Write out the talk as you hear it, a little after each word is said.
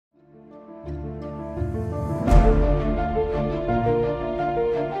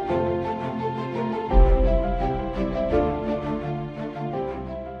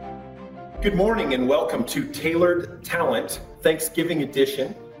Good morning and welcome to Tailored Talent Thanksgiving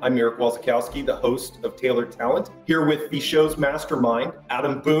edition. I'm Walczykowski, the host of Tailored Talent, here with the show's mastermind,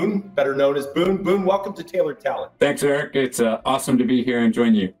 Adam Boone, better known as Boone. Boone, welcome to Tailored Talent. Thanks, Eric. It's awesome to be here and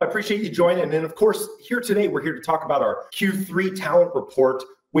join you. I appreciate you joining. And of course, here today, we're here to talk about our Q3 talent report,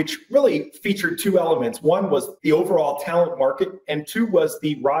 which really featured two elements. One was the overall talent market, and two was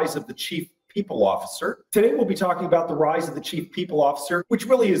the rise of the chief people officer. Today, we'll be talking about the rise of the chief people officer, which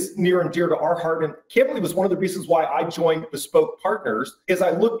really is near and dear to our heart. And candidly was one of the reasons why I joined Bespoke Partners, is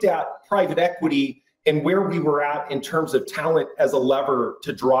I looked at private equity and where we were at in terms of talent as a lever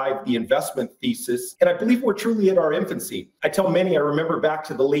to drive the investment thesis. And I believe we're truly in our infancy. I tell many, I remember back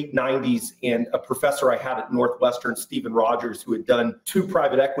to the late 90s and a professor I had at Northwestern, Stephen Rogers, who had done 2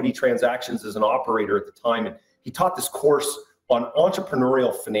 private equity transactions as an operator at the time. And he taught this course on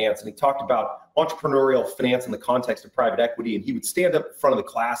entrepreneurial finance. And he talked about entrepreneurial finance in the context of private equity. And he would stand up in front of the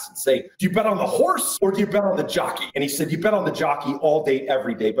class and say, do you bet on the horse or do you bet on the jockey? And he said, you bet on the jockey all day,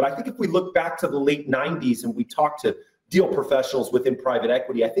 every day. But I think if we look back to the late 90s and we talk to deal professionals within private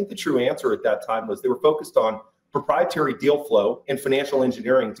equity, I think the true answer at that time was they were focused on proprietary deal flow and financial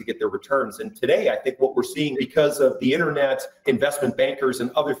engineering to get their returns. And today, I think what we're seeing, because of the internet, investment bankers,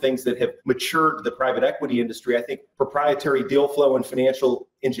 and other things that have matured the private equity industry, I think proprietary deal flow and financial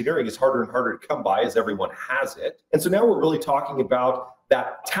engineering is harder and harder to come by as everyone has it. And so now we're really talking about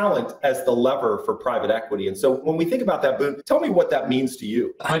that talent as the lever for private equity. And so when we think about that, Boone, tell me what that means to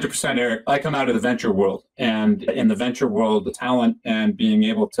you. 100%, Eric. I come out of the venture world, and in the venture world, the talent and being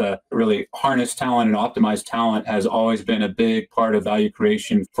able to really harness talent and optimize talent has always been a big part of value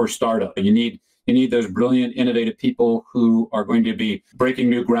creation for startup. You need those brilliant, innovative people who are going to be breaking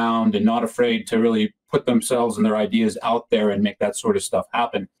new ground and not afraid to really put themselves and their ideas out there and make that sort of stuff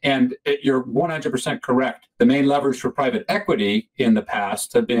happen. And you're 100% correct. The main levers for private equity in the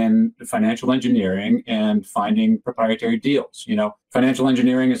past have been financial engineering and finding proprietary deals. Financial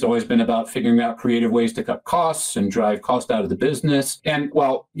engineering has always been about figuring out creative ways to cut costs and drive cost out of the business. And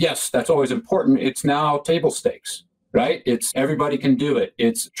while, yes, that's always important, it's now table stakes. Right? It's everybody can do it.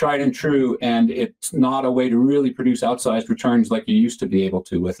 It's tried and true, and it's not a way to really produce outsized returns like you used to be able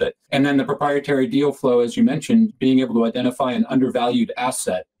to with it. And then the proprietary deal flow, as you mentioned, being able to identify an undervalued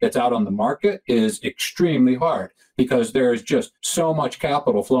asset that's out on the market is extremely hard because there is just so much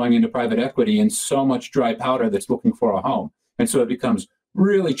capital flowing into private equity and so much dry powder that's looking for a home. And so it becomes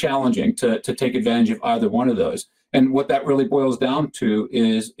really challenging to take advantage of either one of those. And what that really boils down to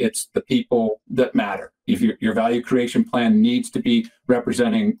is it's the people that matter. If your value creation plan needs to be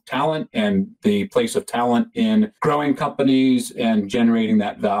representing talent and the place of talent in growing companies and generating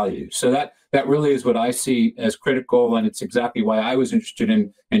that value. So that really is what I see as critical. And it's exactly why I was interested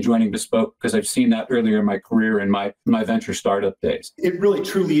in joining Bespoke, because I've seen that earlier in my career in my venture startup days. It really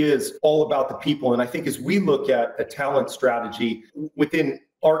truly is all about the people. And I think as we look at a talent strategy within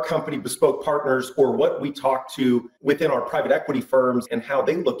our company, Bespoke Partners, or what we talk to within our private equity firms and how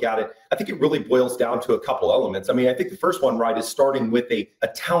they look at it, I think it really boils down to a couple elements. I mean, I think the first one, right, is starting with a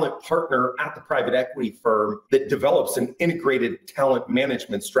talent partner at the private equity firm that develops an integrated talent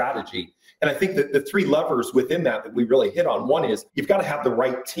management strategy. And I think that the 3 levers within that we really hit on, one is you've got to have the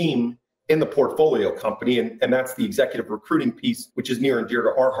right team in the portfolio company, and that's the executive recruiting piece, which is near and dear to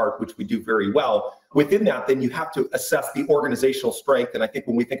our heart, which we do very well. Within that, then you have to assess the organizational strength. And I think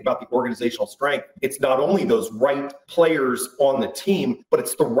when we think about the organizational strength, it's not only those right players on the team, but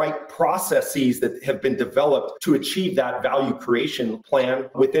it's the right processes that have been developed to achieve that value creation plan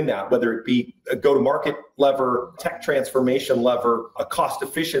within that, whether it be a go-to-market lever, tech transformation lever, a cost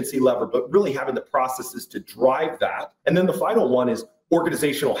efficiency lever, but really having the processes to drive that. And then the final one is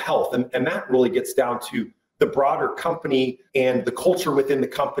organizational health. And that really gets down to the broader company and the culture within the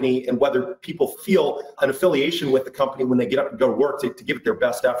company and whether people feel an affiliation with the company when they get up and go to work to give it their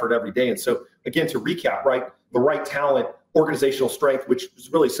best effort every day. And so again, to recap, right, the right talent, organizational strength, which is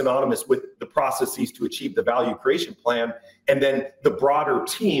really synonymous with the processes to achieve the value creation plan, and then the broader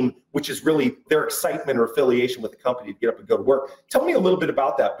team, which is really their excitement or affiliation with the company to get up and go to work. Tell me a little bit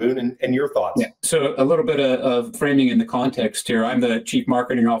about that, Boone, and your thoughts. Yeah. So a little bit of framing in the context here. I'm the chief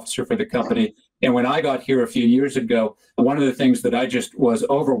marketing officer for the company. And when I got here a few years ago, one of the things that I just was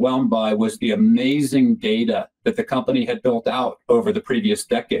overwhelmed by was the amazing data that the company had built out over the previous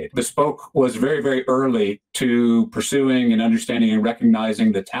decade. Bespoke was very, very early to pursuing and understanding and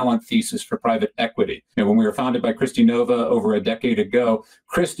recognizing the talent thesis for private equity. And when we were founded by Christy Nova over a decade ago,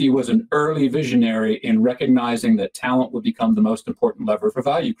 Christy was an early visionary in recognizing that talent would become the most important lever for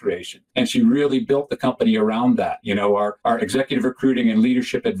value creation. And she really built the company around that. Our executive recruiting and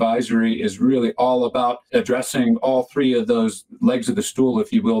leadership advisory is really all about addressing all three of those legs of the stool,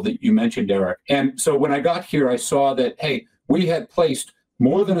 if you will, that you mentioned, Eric. And so when I got here, I saw that, hey, we had placed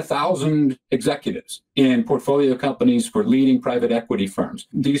more than 1,000 executives in portfolio companies for leading private equity firms.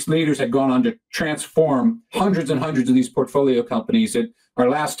 These leaders had gone on to transform hundreds and hundreds of these portfolio companies. At our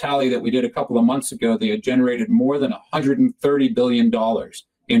last tally that we did a couple of months ago, they had generated more than $130 billion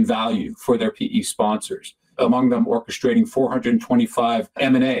in value for their PE sponsors, among them orchestrating 425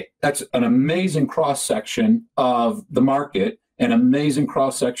 M&A. That's an amazing cross-section of the market, an amazing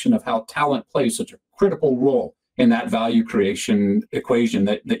cross-section of how talent plays such a critical role in that value creation equation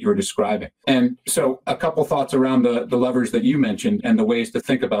that you're describing. And so a couple thoughts around the levers that you mentioned and the ways to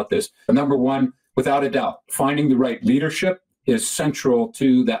think about this. Number one, without a doubt, finding the right leadership is central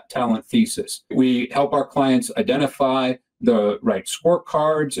to that talent thesis. We help our clients identify the right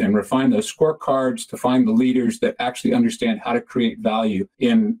scorecards and refine those scorecards to find the leaders that actually understand how to create value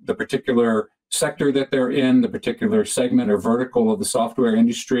in the particular sector that they're in, the particular segment or vertical of the software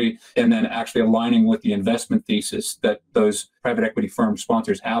industry, and then actually aligning with the investment thesis that those private equity firm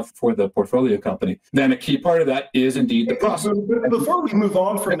sponsors have for the portfolio company. Then a key part of that is indeed the process. Before we move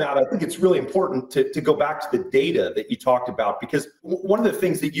on from that, I think it's really important to go back to the data that you talked about, because one of the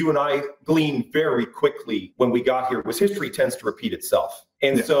things that you and I gleaned very quickly when we got here was history tends to repeat itself.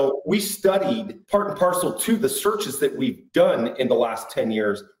 And so we studied part and parcel to the searches that we've done in the last 10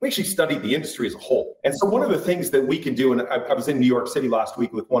 years. We actually studied the industry as a whole. And so one of the things that we can do, and I was in New York City last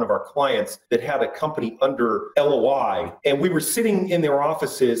week with one of our clients that had a company under LOI, and we were sitting in their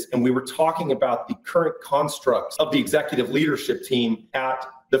offices and we were talking about the current constructs of the executive leadership team at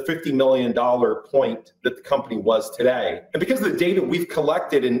the $50 million point that the company was today. And because of the data we've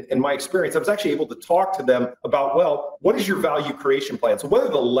collected in my experience, I was actually able to talk to them about, well, what is your value creation plan? So what are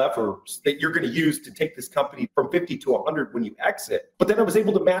the levers that you're going to use to take this company from 50 to 100 when you exit? But then I was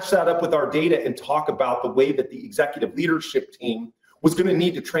able to match that up with our data and talk about the way that the executive leadership team was going to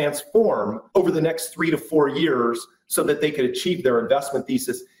need to transform over the next 3 to 4 years so that they could achieve their investment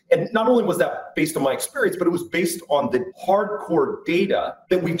thesis. And not only was that based on my experience, but it was based on the hardcore data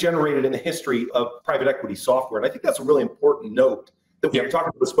that we generated in the history of private equity software. And I think that's a really important note, that when you're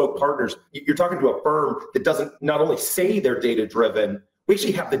talking to Bespoke Partners, you're talking to a firm that doesn't not only say they're data-driven, we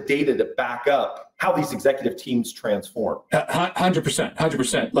actually have the data to back up how these executive teams transform.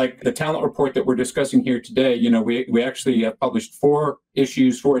 100%. Like the talent report that we're discussing here today, we actually have published 4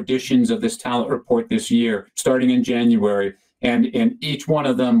 editions of this talent report this year, starting in January. And in each one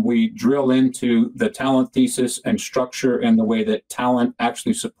of them, we drill into the talent thesis and structure and the way that talent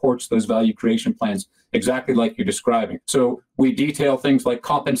actually supports those value creation plans, exactly like you're describing. So we detail things like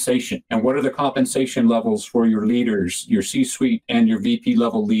compensation and what are the compensation levels for your leaders, your C-suite and your VP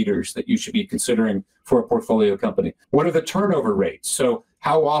level leaders that you should be considering for a portfolio company. What are the turnover rates? So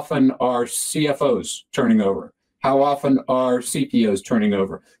how often are CFOs turning over? How often are CPOs turning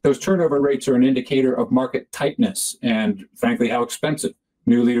over? Those turnover rates are an indicator of market tightness and, frankly, how expensive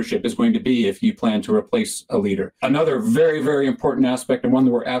new leadership is going to be if you plan to replace a leader. Another very, very important aspect, and one that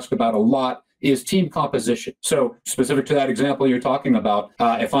we're asked about a lot, is team composition. So specific to that example you're talking about,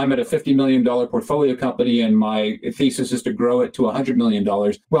 if I'm at a $50 million portfolio company and my thesis is to grow it to $100 million,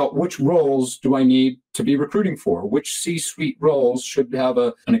 well, which roles do I need to be recruiting for? Which C-suite roles should have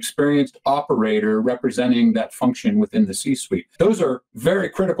an experienced operator representing that function within the C-suite? Those are very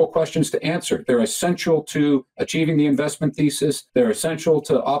critical questions to answer. They're essential to achieving the investment thesis. They're essential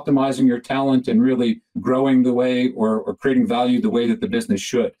to optimizing your talent and really growing the way or creating value the way that the business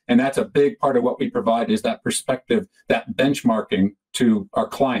should. And that's a big part of what we provide, is that perspective, that benchmarking to our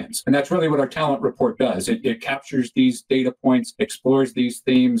clients. And that's really what our talent report does. It captures these data points, explores these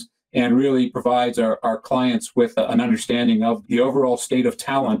themes, and really provides our clients with an understanding of the overall state of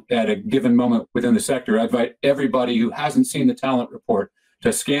talent at a given moment within the sector. I invite everybody who hasn't seen the talent report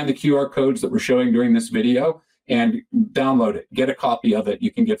to scan the QR codes that we're showing during this video and download it, get a copy of it.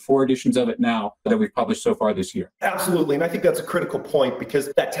 You can get 4 editions of it now that we've published so far this year. Absolutely. And I think that's a critical point,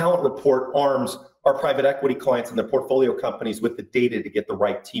 because that talent report arms our private equity clients and their portfolio companies with the data to get the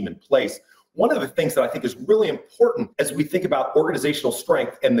right team in place. one of the things that I think is really important as we think about organizational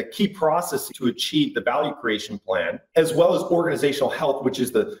strength and the key process to achieve the value creation plan, as well as organizational health, which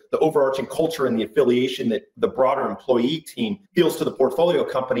is the overarching culture and the affiliation that the broader employee team feels to the portfolio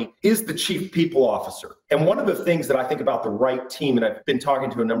company, is the chief people officer. And one of the things that I think about the right team, and I've been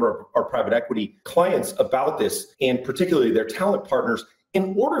talking to a number of our private equity clients about this, and particularly their talent partners,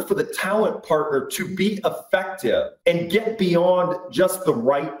 in order for the talent partner to be effective and get beyond just the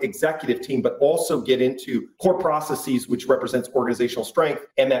right executive team, but also get into core processes, which represents organizational strength,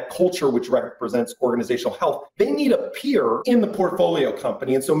 and that culture, which represents organizational health, they need a peer in the portfolio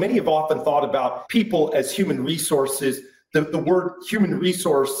company. And so many have often thought about people as human resources. The word human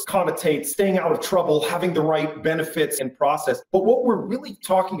resource connotates staying out of trouble, having the right benefits and process. But what we're really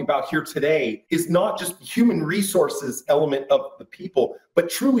talking about here today is not just the human resources element of the people, but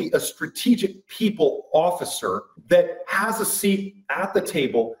truly a strategic people officer that has a seat at the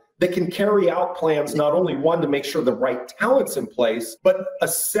table that can carry out plans, not only one, to make sure the right talent's in place, but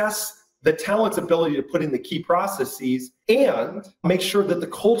assess the talent's ability to put in the key processes and make sure that the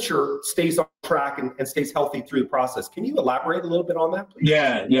culture stays on track and stays healthy through the process. Can you elaborate a little bit on that, please?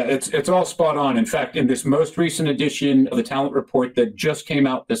 Yeah, it's all spot on. In fact, in this most recent edition of the talent report that just came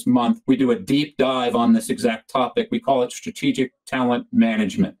out this month, we do a deep dive on this exact topic. We call it strategic talent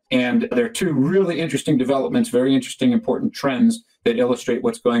management. And there are two really interesting developments, very interesting, important trends that illustrate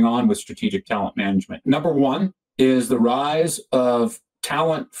what's going on with strategic talent management. Number one is the rise of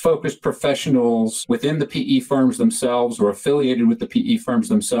talent-focused professionals within the PE firms themselves or affiliated with the PE firms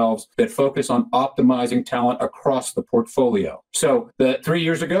themselves that focus on optimizing talent across the portfolio. So 3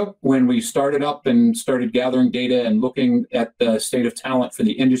 years ago, when we started up and started gathering data and looking at the state of talent for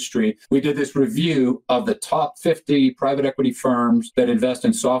the industry, we did this review of the top 50 private equity firms that invest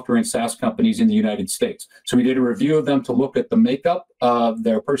in software and SaaS companies in the United States. So we did a review of them to look at the makeup of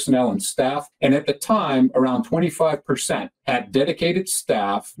their personnel and staff. And at the time, around 25% had dedicated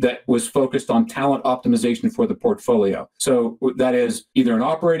staff that was focused on talent optimization for the portfolio. So that is either an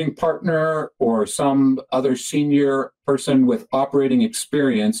operating partner or some other senior person with operating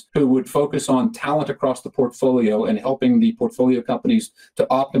experience who would focus on talent across the portfolio and helping the portfolio companies to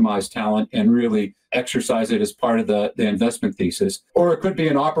optimize talent and really exercise it as part of the investment thesis. Or it could be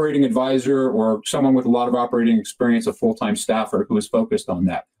an operating advisor or someone with a lot of operating experience, a full-time staffer who is focused on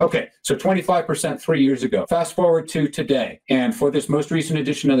that. Okay, so 25% 3 years ago. Fast forward to today. And for this most recent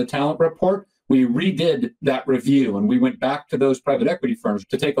edition of the talent report, we redid that review and we went back to those private equity firms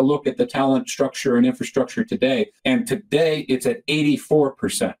to take a look at the talent structure and infrastructure today. And today it's at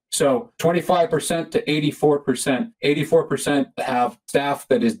 84%. So 25% to 84%. 84% have staff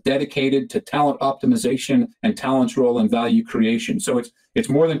that is dedicated to talent optimization and talent's role in value creation. So it's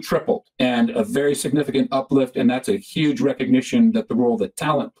more than tripled and a very significant uplift. And that's a huge recognition that the role that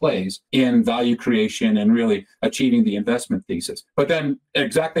talent plays in value creation and really achieving the investment thesis. But then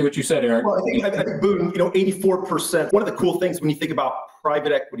exactly what you said, Eric. Well, I think Boone, 84%. One of the cool things when you think about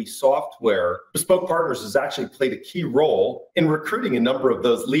private equity software, Bespoke Partners has actually played a key role in recruiting a number of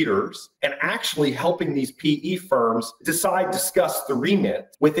those leaders and actually helping these PE firms discuss the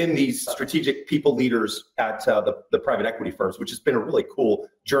remit within these strategic people leaders at the private equity firms, which has been a really cool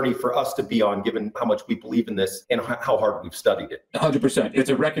journey for us to be on, given how much we believe in this and how hard we've studied it. 100%. It's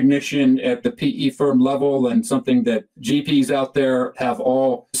a recognition at the PE firm level and something that GPs out there have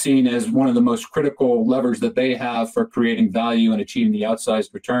all seen as one of the most critical levers that they have for creating value and achieving the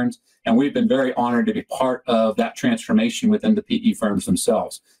outsized returns. And we've been very honored to be part of that transformation within the PE firms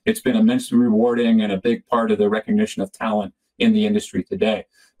themselves. It's been immensely rewarding and a big part of the recognition of talent in the industry today.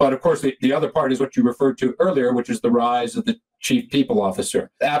 But of course, the other part is what you referred to earlier, which is the rise of the chief people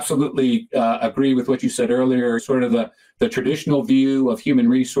officer. Absolutely agree with what you said earlier, sort of the traditional view of human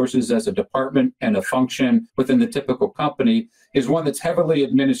resources as a department and a function within the typical company is one that's heavily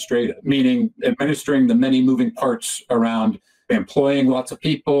administrative, meaning administering the many moving parts around employing lots of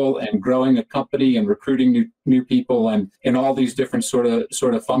people and growing a company and recruiting new people and in all these different sort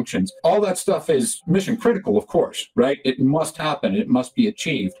of functions. All that stuff is mission critical, of course, right? It must happen. It must be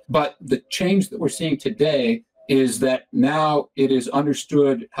achieved. But the change that we're seeing today is that now it is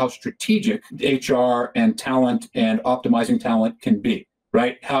understood how strategic HR and talent and optimizing talent can be.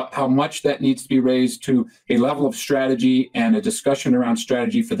 Right? How much that needs to be raised to a level of strategy and a discussion around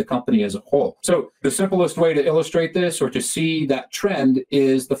strategy for the company as a whole. So the simplest way to illustrate this or to see that trend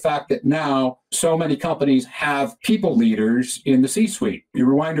is the fact that now so many companies have people leaders in the C-suite. You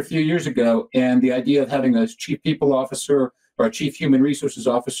rewind a few years ago and the idea of having a chief people officer or a chief human resources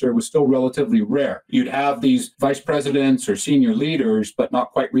officer was still relatively rare. You'd have these vice presidents or senior leaders, but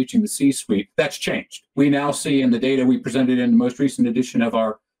not quite reaching the C-suite. That's changed. We now see in the data we presented in the most recent edition of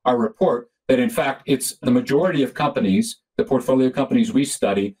our report that in fact, it's the majority of companies, the portfolio companies we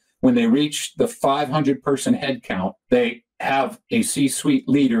study, when they reach the 500-person headcount, they have a C-suite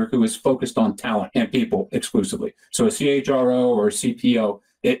leader who is focused on talent and people exclusively. So a CHRO or a CPO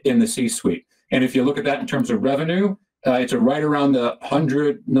in the C-suite. And if you look at that in terms of revenue, it's right around the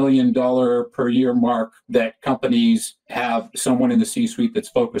 $100 million per year mark that companies have someone in the C-suite that's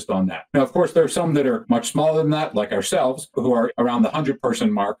focused on that. Now, of course, there are some that are much smaller than that, like ourselves, who are around the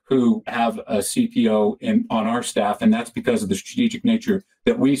 100-person mark, who have a CPO on our staff. And that's because of the strategic nature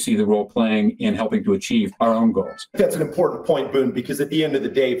that we see the role playing in helping to achieve our own goals. That's an important point, Boone, because at the end of the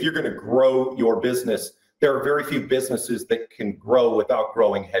day, if you're going to grow your business, there are very few businesses that can grow without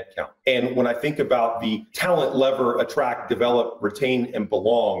growing headcount. And when I think about the talent lever, attract, develop, retain, and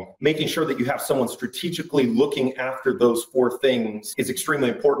belong, making sure that you have someone strategically looking after those four things is extremely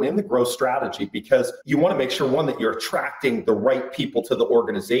important in the growth strategy, because you want to make sure, one, that you're attracting the right people to the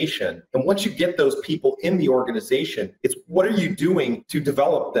organization. And once you get those people in the organization, it's what are you doing to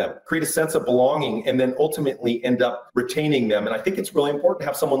develop them, create a sense of belonging, and then ultimately end up retaining them. And I think it's really important to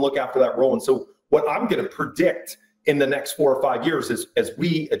have someone look after that role. And so what I'm going to predict in the next 4 or 5 years is, as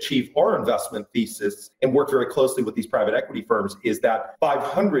we achieve our investment thesis and work very closely with these private equity firms, is that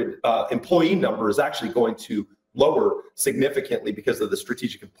 500 employee number is actually going to lower significantly because of the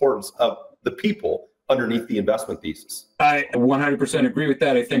strategic importance of the people underneath the investment thesis. I 100% agree with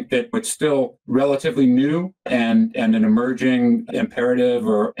that. I think that it's still relatively new and an emerging imperative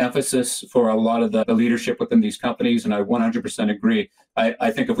or emphasis for a lot of the leadership within these companies. And I 100% agree.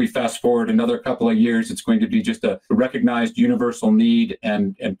 I think if we fast forward another couple of years, it's going to be just a recognized universal need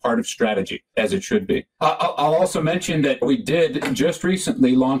and part of strategy, as it should be. I'll also mention that we did just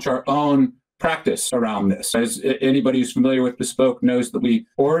recently launch our own practice around this. As anybody who's familiar with Bespoke knows, that we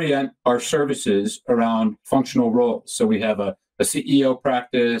orient our services around functional roles. So we have a CEO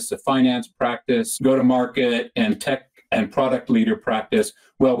practice, a finance practice, go-to-market, and tech and product leader practice.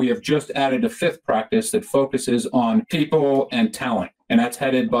 Well, we have just added a fifth practice that focuses on people and talent. And that's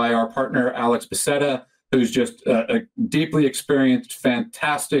headed by our partner, Alex Becerra, who's just a deeply experienced,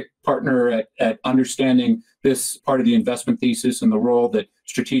 fantastic partner at understanding this part of the investment thesis and the role that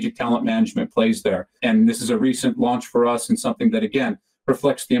strategic talent management plays there. And this is a recent launch for us, and something that, again,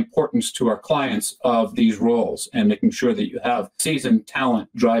 reflects the importance to our clients of these roles and making sure that you have seasoned talent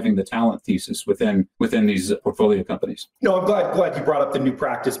driving the talent thesis within these portfolio companies. No, I'm glad you brought up the new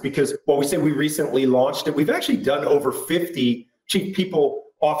practice, because while we say we recently launched it, we've actually done over 50 chief people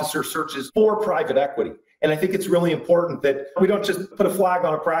officer searches for private equity. And I think it's really important that we don't just put a flag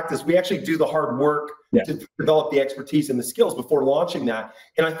on a practice. We actually do the hard work to develop the expertise and the skills before launching that.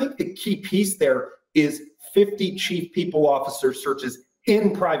 And I think the key piece there is 50 chief people officer searches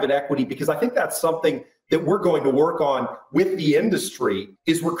in private equity, because I think that's something that we're going to work on with the industry,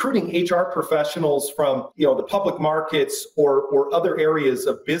 is recruiting HR professionals from the public markets or other areas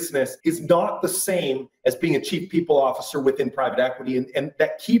of business is not the same as being a chief people officer within private equity. And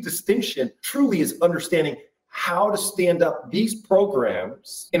that key distinction truly is understanding how to stand up these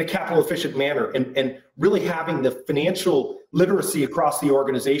programs in a capital efficient manner, and really having the financial literacy across the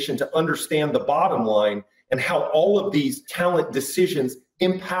organization to understand the bottom line and how all of these talent decisions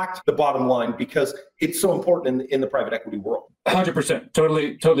impact the bottom line, because it's so important in the private equity world. 100%.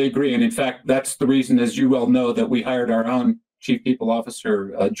 Totally agree. And in fact, that's the reason, as you well know, that we hired our own Chief People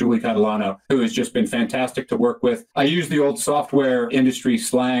Officer, Julie Catalano, who has just been fantastic to work with. I use the old software industry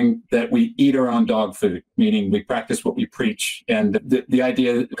slang that we eat our own dog food, meaning we practice what we preach. And the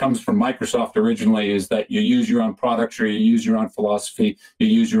idea that comes from Microsoft originally is that you use your own products, or you use your own philosophy, you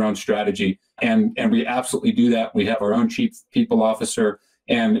use your own strategy. And we absolutely do that. We have our own Chief People Officer.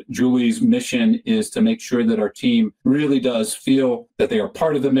 And Julie's mission is to make sure that our team really does feel that they are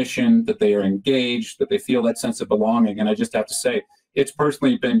part of the mission, that they are engaged, that they feel that sense of belonging. And I just have to say, it's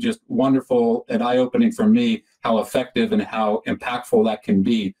personally been just wonderful and eye-opening for me how effective and how impactful that can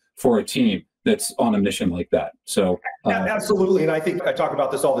be for a team that's on a mission like that. So absolutely. And I think I talk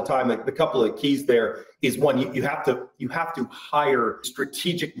about this all the time. Like, the couple of keys there is, one, you have to hire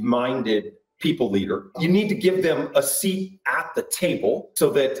strategic-minded people leader. You need to give them a seat at the table so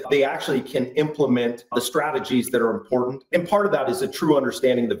that they actually can implement the strategies that are important. And part of that is a true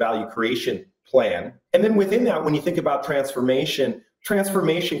understanding of the value creation plan. And then within that, when you think about transformation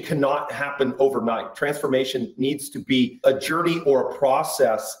cannot happen overnight. Transformation needs to be a journey or a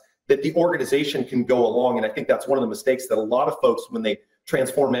process that the organization can go along. And I think that's one of the mistakes that a lot of folks, when they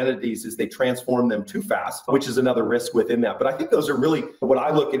transform entities, is they transform them too fast, which is another risk within that. But I think those are really what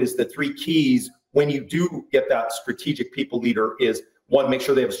I look at is the three keys when you do get that strategic people leader is, one, make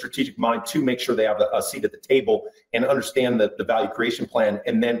sure they have a strategic mind, two, make sure they have a seat at the table and understand the value creation plan,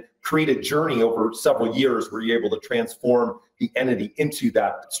 and then create a journey over several years where you're able to transform the entity into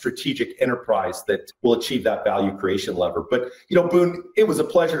that strategic enterprise that will achieve that value creation lever. But, Boone, it was a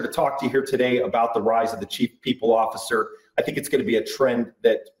pleasure to talk to you here today about the rise of the Chief People Officer. I think it's going to be a trend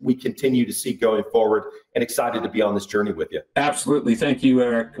that we continue to see going forward, and excited to be on this journey with you. Absolutely. Thank you,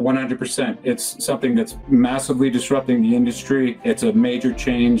 Eric. 100%. It's something that's massively disrupting the industry. It's a major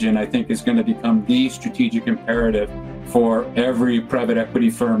change, and I think is going to become the strategic imperative for every private equity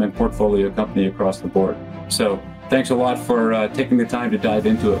firm and portfolio company across the board. So thanks a lot for taking the time to dive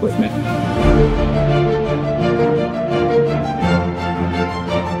into it with me.